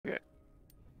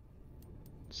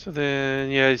So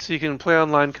then, yeah, so you can play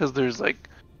online because there's like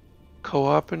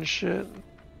co-op and shit.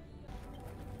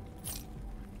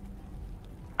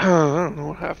 I don't know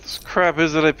what half this crap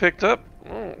is that I picked up.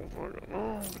 Oh, I don't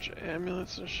know. A bunch of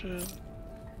amulets and shit.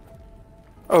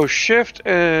 Oh, shift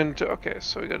and... Okay,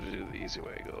 so we gotta do the easy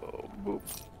way. Go, boop.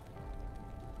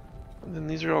 And then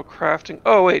these are all crafting...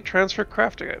 Oh, wait, transfer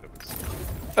crafting items.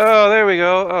 Oh, there we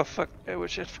go. Oh, fuck. I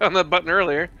wish I'd found that button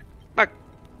earlier. Fuck.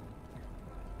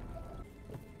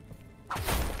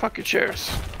 Fuck your chairs.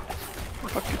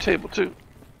 Fuck your table, too.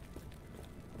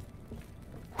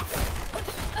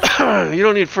 You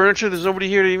don't need furniture. There's nobody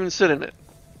here to even sit in it.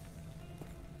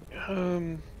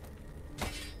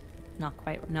 Not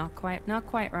quite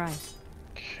right.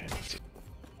 Okay.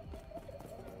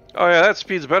 Oh yeah, that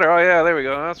speed's better. Oh yeah, there we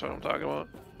go. That's what I'm talking about.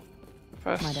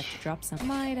 Fast. Might have to drop some.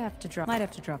 Might have to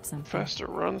drop some. Faster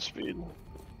run speed.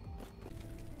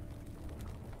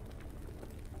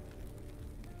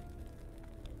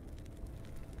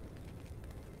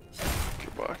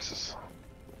 Boxes.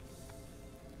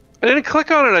 I didn't click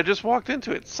on it. I just walked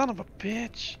into it. Son of a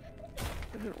bitch.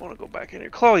 I didn't want to go back in here.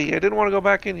 Chloe, I didn't want to go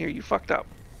back in here. You fucked up.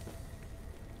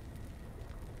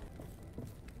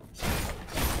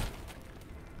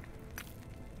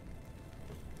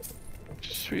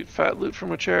 Sweet fat loot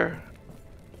from a chair.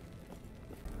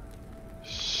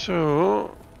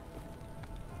 So...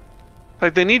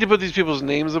 Like, they need to put these people's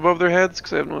names above their heads,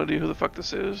 because I have no idea who the fuck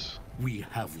this is. We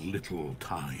have little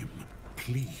time.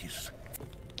 Please.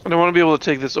 And I want to be able to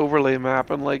take this overlay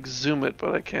map and, like, zoom it,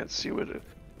 but I can't see what it...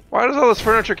 Why does all this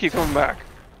furniture keep coming back?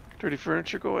 Dirty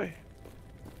furniture, go away.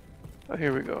 Oh,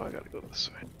 here we go. I gotta go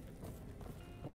this way.